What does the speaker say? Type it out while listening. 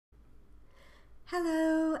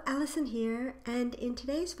Hello, Allison here, and in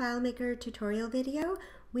today's FileMaker tutorial video,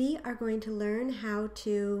 we are going to learn how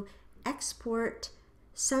to export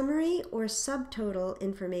summary or subtotal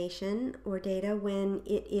information or data when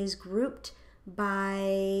it is grouped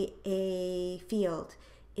by a field.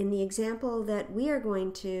 In the example that we are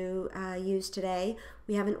going to use today,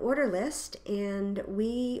 we have an order list and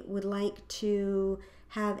we would like to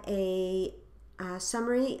have a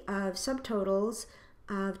summary of subtotals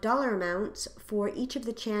of dollar amounts for each of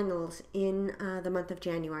the channels in the month of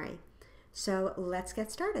January. So let's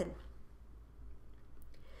get started.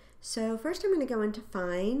 So first I'm going to go into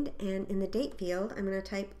Find, and in the date field I'm going to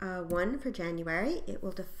type 1 for January. It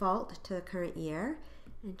will default to the current year,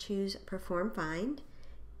 and choose Perform Find.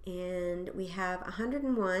 And we have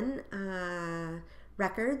 101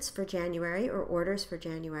 records for January, or orders for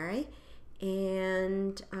January.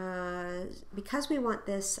 And because we want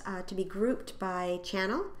this to be grouped by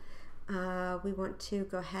channel, we want to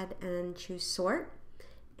go ahead and choose Sort.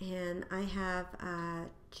 And I have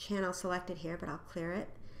channel selected here, but I'll clear it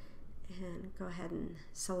and go ahead and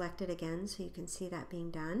select it again so you can see that being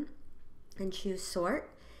done. And choose Sort.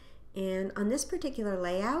 And on this particular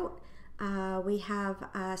layout, we have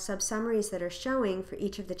sub-summaries that are showing for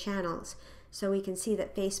each of the channels. So we can see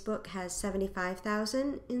that Facebook has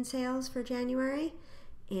 75,000 in sales for January,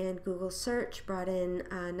 and Google Search brought in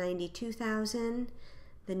 92,000,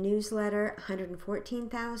 the newsletter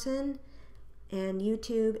 114,000, and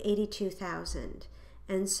YouTube 82,000.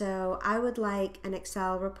 And so I would like an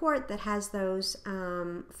Excel report that has those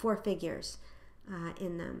 4 figures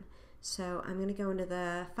in them. So I'm going to go into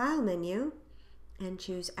the File menu and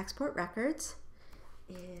choose Export Records,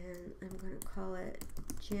 and I'm going to call it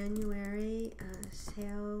January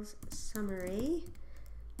Sales Summary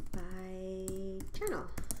by Channel,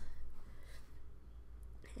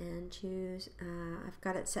 and choose, I've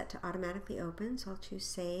got it set to automatically open, so I'll choose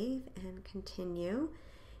Save and Continue.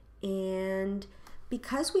 And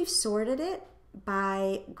because we've sorted it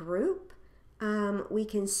by group, we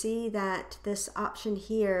can see that this option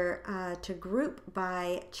here to group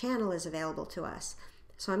by channel is available to us.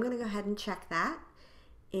 So I'm going to go ahead and check that.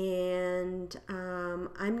 And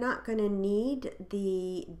I'm not going to need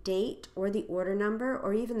the date or the order number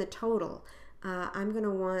or even the total. I'm going to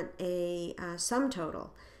want a sum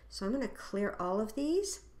total. So I'm going to clear all of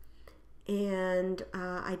these. And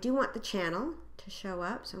I do want the channel to show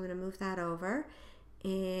up, so I'm going to move that over.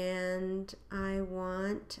 And I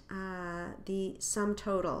want the sum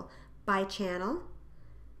total by channel,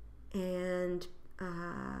 and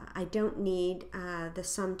I don't need the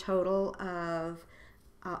sum total of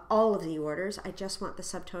all of the orders. I just want the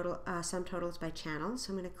sum totals by channel,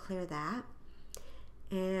 so I'm going to clear that.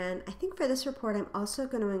 And I think for this report I'm also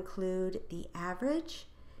going to include the average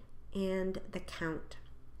and the count.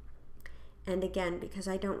 And again, because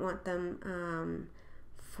I don't want them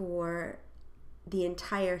for the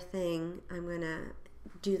entire thing, I'm going to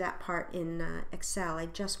do that part in Excel. I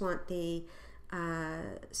just want the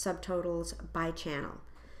subtotals by channel.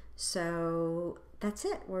 So that's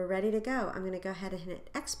it. We're ready to go. I'm going to go ahead and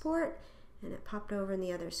hit Export, and it popped over in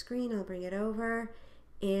the other screen. I'll bring it over,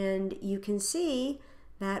 and you can see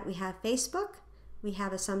that we have Facebook, we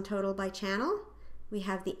have a sum total by channel, we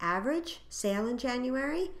have the average sale in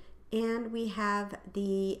January, and we have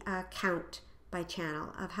the count by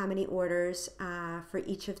channel of how many orders for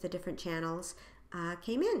each of the different channels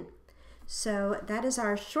came in. So that is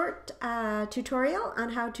our short tutorial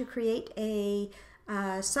on how to create a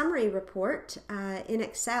summary report in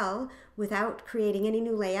Excel without creating any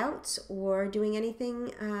new layouts or doing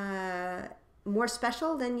anything more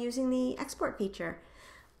special than using the export feature.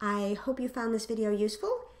 I hope you found this video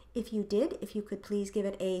useful. If you did, if you could please give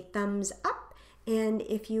it a thumbs up, and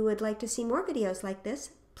if you would like to see more videos like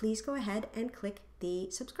this, please go ahead and click the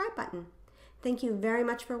subscribe button. Thank you very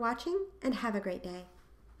much for watching, and have a great day.